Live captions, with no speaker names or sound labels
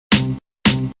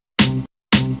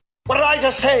What did I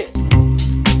just say?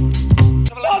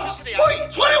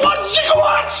 1.21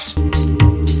 gigawatts!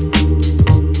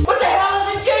 What the hell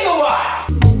is a gigawatt?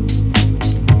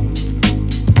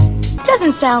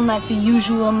 Doesn't sound like the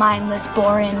usual mindless,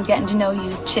 boring, getting to know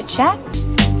you chit-chat.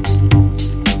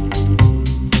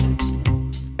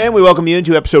 And we welcome you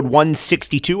into episode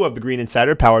 162 of The Green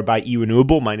Insider, powered by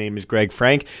eRenewable. My name is Greg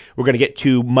Frank. We're going to get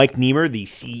to Mike Niemer, the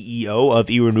CEO of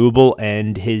eRenewable,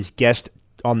 and his guest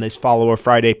on this Follower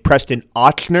Friday, Preston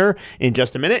Ochsner, in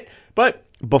just a minute. But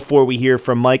before we hear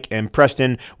from Mike and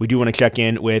Preston, we do want to check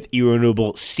in with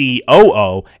eRenewable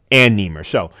COO, Ann Niemer.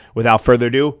 So without further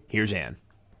ado, here's Ann.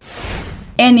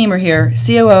 Ann Niemer here,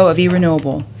 COO of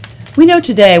eRenewable. We know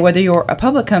today whether you're a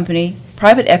public company,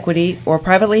 private equity, or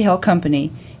privately held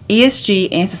company, ESG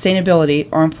and sustainability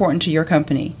are important to your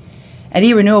company. At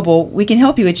eRenewable, we can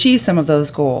help you achieve some of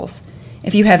those goals.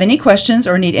 If you have any questions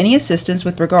or need any assistance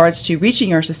with regards to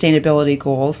reaching your sustainability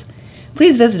goals,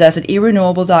 please visit us at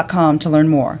eRenewable.com to learn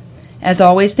more. As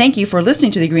always, thank you for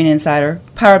listening to The Green Insider,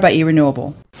 powered by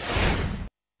eRenewable.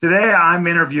 Today, I'm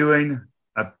interviewing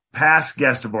a past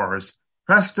guest of ours,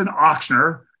 Preston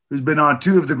Ochsner, who's been on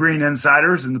two of The Green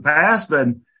Insiders in the past, but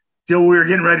until we were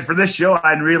getting ready for this show,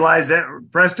 I didn't realize that,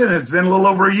 Preston, it's been a little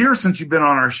over a year since you've been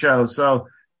on our show. So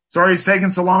sorry it's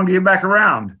taken so long to get back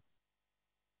around.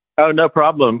 Oh, no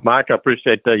problem, Mike. I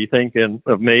appreciate you thinking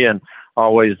of me, and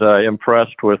always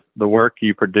impressed with the work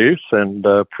you produce, and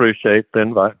appreciate the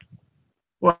invite.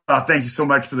 Well, thank you so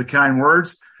much for the kind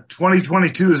words.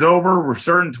 2022 is over. We're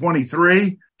starting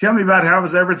 23. Tell me about how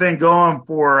is everything going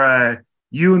for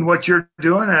you and what you're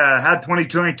doing. How'd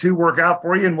 2022 work out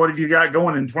for you, and what have you got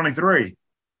going in 23?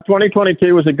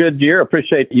 2022 was a good year.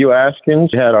 Appreciate you asking.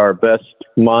 We had our best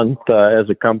month as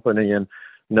a company in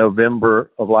November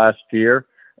of last year.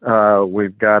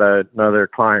 We've got another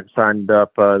client signed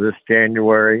up this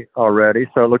January already,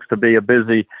 so it looks to be a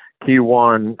busy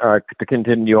Q1 to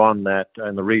continue on that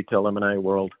in the retail M&A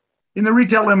world. In the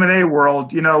retail M&A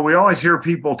world, we always hear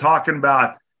people talking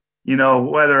about,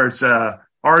 whether it's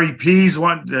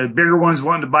REPs, bigger ones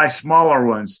wanting to buy smaller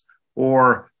ones,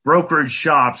 or brokerage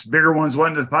shops, bigger ones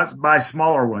wanting to buy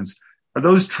smaller ones. Are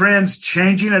those trends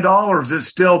changing at all, or is it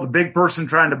still the big person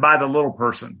trying to buy the little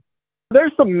person?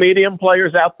 There's some medium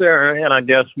players out there, and I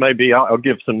guess maybe I'll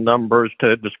give some numbers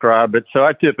to describe it. So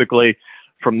I typically,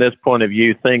 from this point of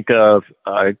view, think of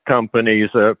companies,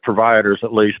 providers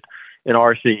at least, in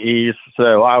RCEs.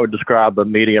 So I would describe a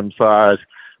medium-sized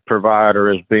provider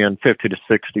as being 50 to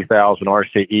 60,000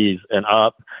 RCEs and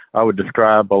up. I would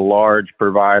describe a large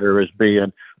provider as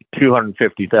being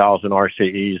 250,000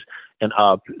 RCEs and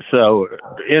up. So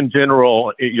in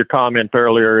general, your comment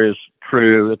earlier is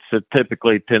true. It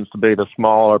typically tends to be the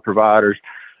smaller providers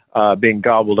being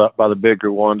gobbled up by the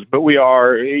bigger ones. But we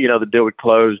are, the deal we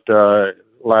closed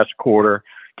last quarter,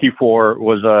 Q4,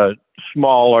 was a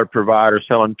smaller provider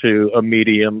selling to a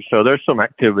medium. So there's some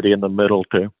activity in the middle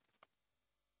too.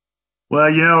 Well,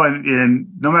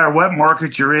 and no matter what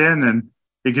market you're in, and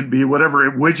it could be whatever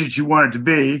widget you want it to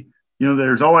be,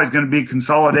 there's always going to be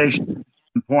consolidation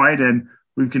point, and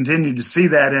we've continued to see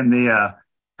that in the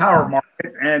power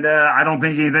market, and I don't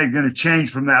think anything's going to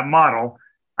change from that model.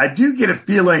 I do get a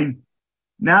feeling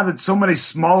now that so many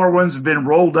smaller ones have been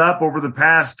rolled up over the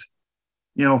past,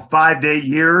 5 to 8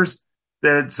 years,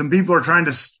 that some people are trying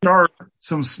to start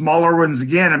some smaller ones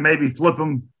again and maybe flip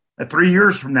them 3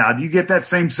 years from now. Do you get that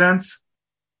same sense?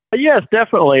 Yes,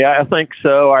 definitely. I think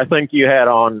so. I think you had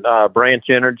on Branch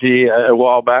Energy a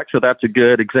while back, so that's a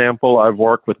good example. I've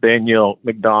worked with Daniel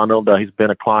McDonald. He's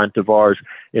been a client of ours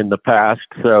in the past.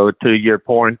 So to your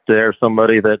point there,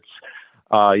 somebody that's,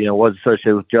 was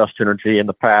associated with Just Energy in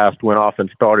the past went off and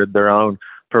started their own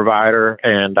provider.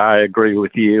 And I agree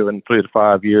with you. In 3 to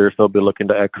 5 years, they'll be looking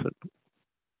to exit.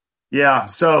 Yeah.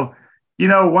 So,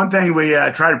 one thing we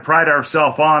try to pride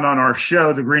ourselves on our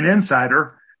show, The Green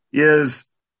Insider, is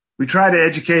we try to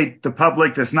educate the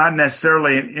public that's not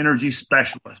necessarily an energy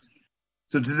specialist.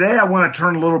 So today I want to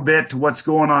turn a little bit to what's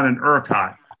going on in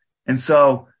ERCOT. And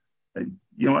so,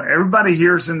 everybody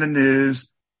hears in the news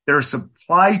there are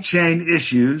supply chain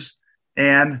issues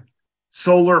and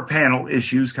solar panel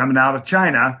issues coming out of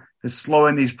China that's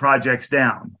slowing these projects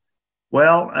down.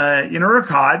 Well, in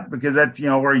ERCOT, because that's,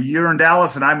 where you're in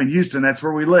Dallas and I'm in Houston, that's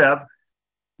where we live.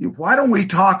 Why don't we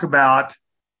talk about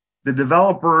the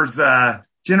developers'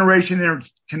 generation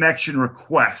interconnection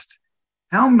request?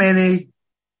 How many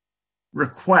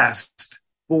requests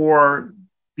for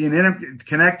being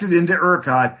connected into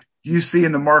ERCOT do you see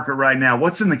in the market right now?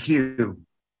 What's in the queue?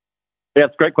 Yeah,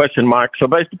 it's a great question, Mike. So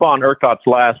based upon ERCOT's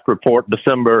last report,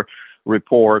 December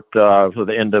report for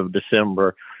the end of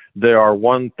December, there are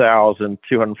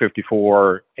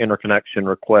 1,254 interconnection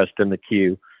requests in the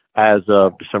queue as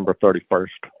of December 31st.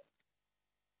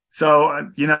 So,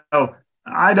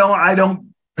 I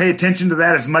don't pay attention to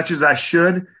that as much as I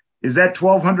should. Is that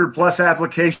 1,200 plus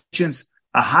applications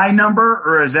a high number,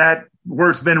 or is that where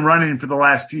it's been running for the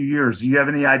last few years? Do you have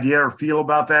any idea or feel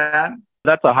about that?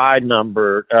 That's a high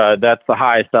number. That's the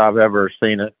highest I've ever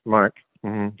seen it, Mark,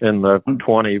 in the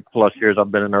 20 plus years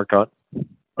I've been in ERCOT.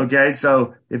 Okay,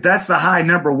 so if that's the high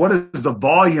number, what is the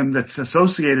volume that's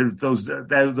associated with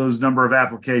those number of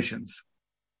applications?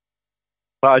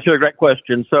 Sure, great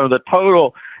question. So the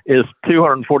total is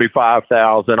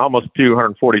 245,000, almost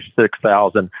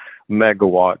 246,000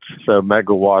 megawatts. So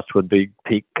megawatts would be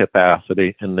peak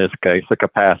capacity in this case, a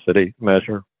capacity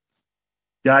measure.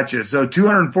 Gotcha. So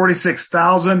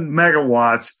 246,000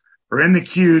 megawatts are in the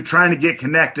queue trying to get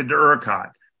connected to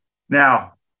ERCOT.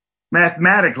 Now,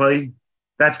 mathematically,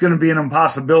 that's going to be an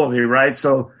impossibility, right?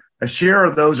 So a share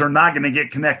of those are not going to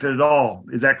get connected at all.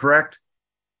 Is that correct?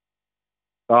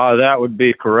 That would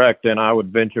be correct. And I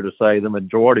would venture to say the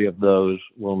majority of those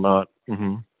will not.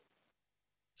 Mm-hmm.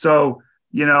 So,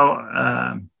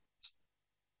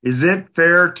 is it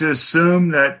fair to assume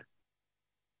that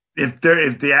if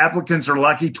the applicants are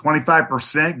lucky,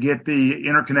 25% get the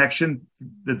interconnection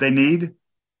that they need?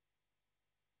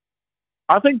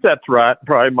 I think that's right,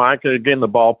 probably, Mike. Again, the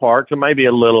ballpark, so maybe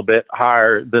a little bit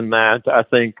higher than that. I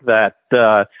think that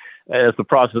as the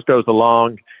process goes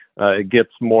along, it gets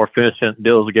more efficient,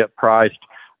 deals get priced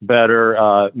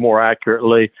better, more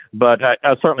accurately. But I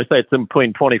certainly say it's in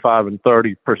between 25 and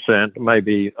 30%,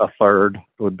 maybe a third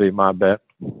would be my bet.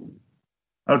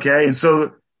 Okay, and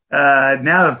so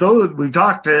now that we've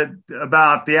talked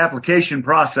about the application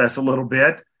process a little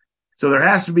bit, so there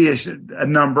has to be a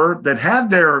number that have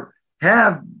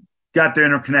got their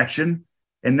interconnection,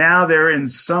 and now they're in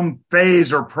some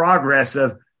phase or progress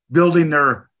of building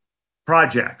their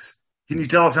projects. Can you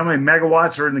tell us how many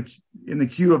megawatts are in the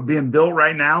queue of being built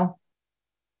right now?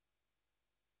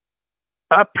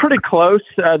 Pretty close.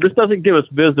 This doesn't give us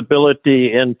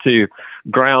visibility into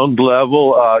ground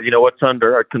level, what's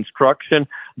under construction.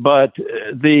 But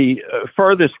the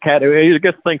furthest category, you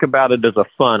just think about it as a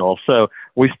funnel. So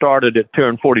we started at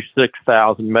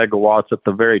 246,000 megawatts at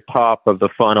the very top of the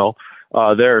funnel.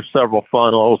 There are several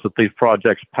funnels that these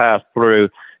projects pass through.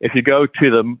 If you go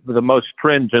to the most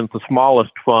stringent, the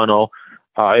smallest funnel,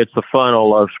 it's the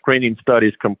funnel of screening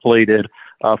studies completed,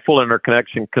 full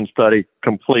interconnection study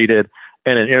completed,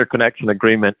 and an interconnection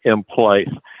agreement in place.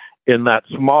 In that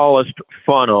smallest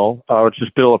funnel, which is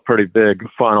still a pretty big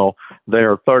funnel,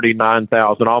 there are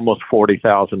 39,000, almost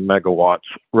 40,000 megawatts,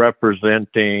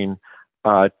 representing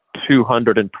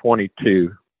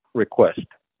 222 requests.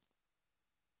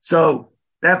 So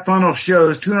that funnel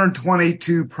shows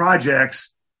 222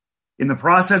 projects in the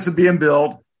process of being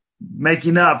built,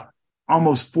 making up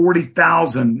almost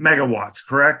 40,000 megawatts,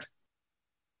 correct?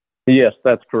 Yes,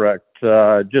 that's correct.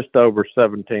 Just over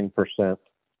 17%.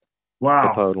 Wow.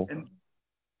 The total.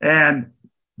 And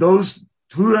those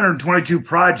 222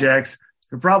 projects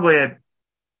are probably at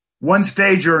one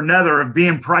stage or another of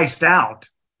being priced out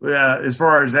as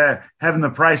far as having the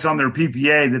price on their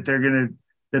PPA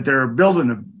that they're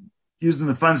building, using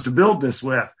the funds to build this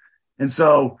with. And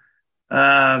so,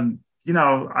 I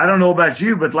don't know about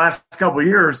you, but last couple of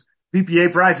years,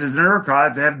 PPA prices in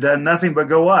ERCOT have done nothing but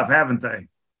go up, haven't they?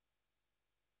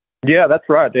 Yeah, that's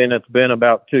right. And it's been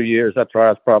about 2 years. That's right.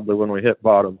 That's probably when we hit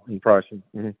bottom in pricing.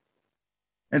 Mm-hmm.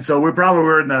 And so we probably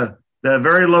were in the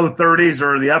very low 30s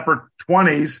or the upper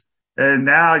 20s. And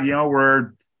now,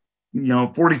 we're,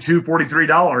 $42,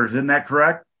 $43. Isn't that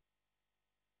correct?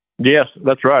 Yes,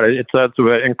 that's right. That's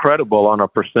incredible on a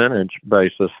percentage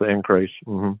basis, the increase.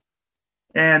 Mm-hmm.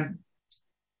 And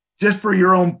just for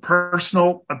your own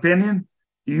personal opinion,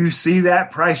 do you see that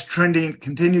price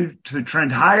continue to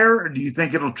trend higher, or do you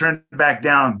think it'll trend back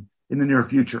down in the near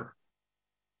future?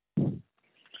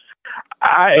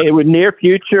 Near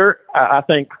future, I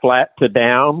think flat to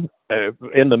down.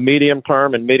 In the medium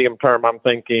term, I'm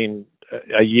thinking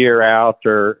a year out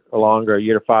or longer, a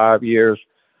year to 5 years.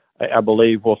 I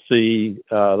believe we'll see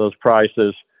those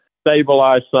prices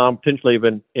stabilize some, potentially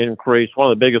even increase.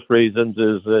 One of the biggest reasons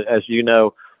is, as you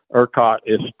know, ERCOT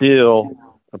is still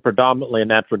predominantly a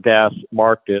natural gas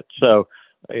market. So,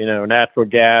 natural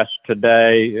gas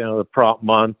today, the prompt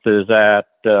month is at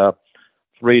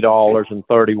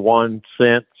 $3.31,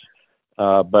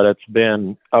 but it's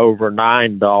been over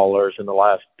 $9 in the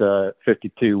last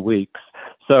 52 weeks.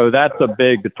 So that's a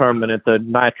big determinant. The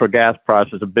natural gas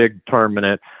price is a big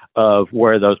determinant of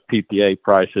where those PPA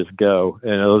prices go.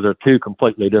 And those are two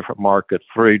completely different markets,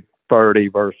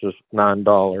 $30 versus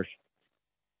 $9.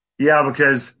 Yeah,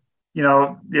 because,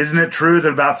 isn't it true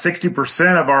that about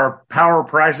 60% of our power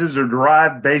prices are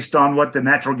derived based on what the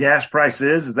natural gas price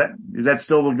is? Is that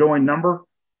still the going number?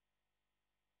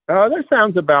 That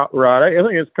sounds about right. I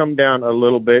think it's come down a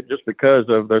little bit just because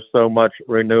of there's so much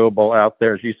renewable out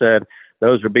there. As you said,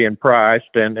 those are being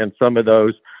priced, and some of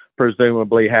those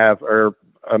presumably have, or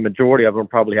a majority of them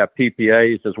probably have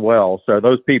PPAs as well. So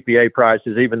those PPA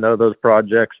prices, even though those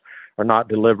projects are not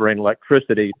delivering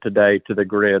electricity today to the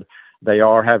grid, they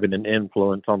are having an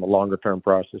influence on the longer term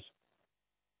prices.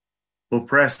 Well,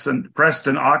 Preston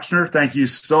Ochsner, thank you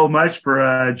so much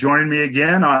for joining me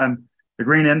again on the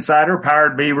Green Insider,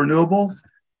 powered by Renewable.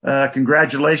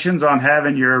 Congratulations on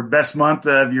having your best month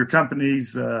of your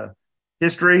company's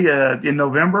history in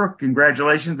November.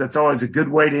 Congratulations. That's always a good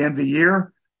way to end the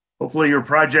year. Hopefully your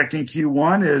project in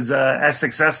Q1 is as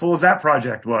successful as that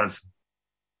project was.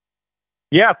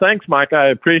 Yeah, thanks, Mike. I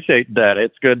appreciate that.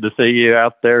 It's good to see you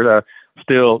out there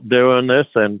still doing this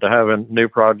and having new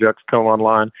projects come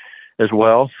online as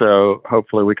well. So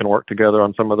hopefully we can work together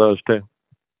on some of those too.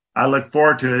 I look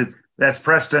forward to it. That's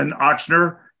Preston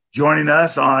Ochsner joining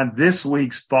us on this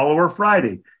week's Follower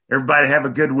Friday. Everybody have a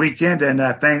good weekend. And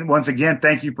once again,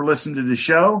 thank you for listening to the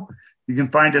show. You can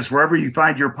find us wherever you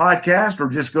find your podcast, or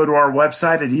just go to our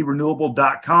website at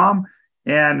erenewable.com.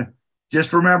 And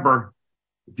just remember,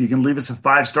 if you can leave us a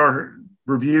 5-star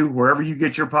review wherever you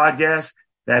get your podcast,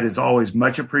 that is always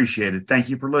much appreciated. Thank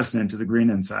you for listening to the Green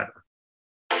Insider.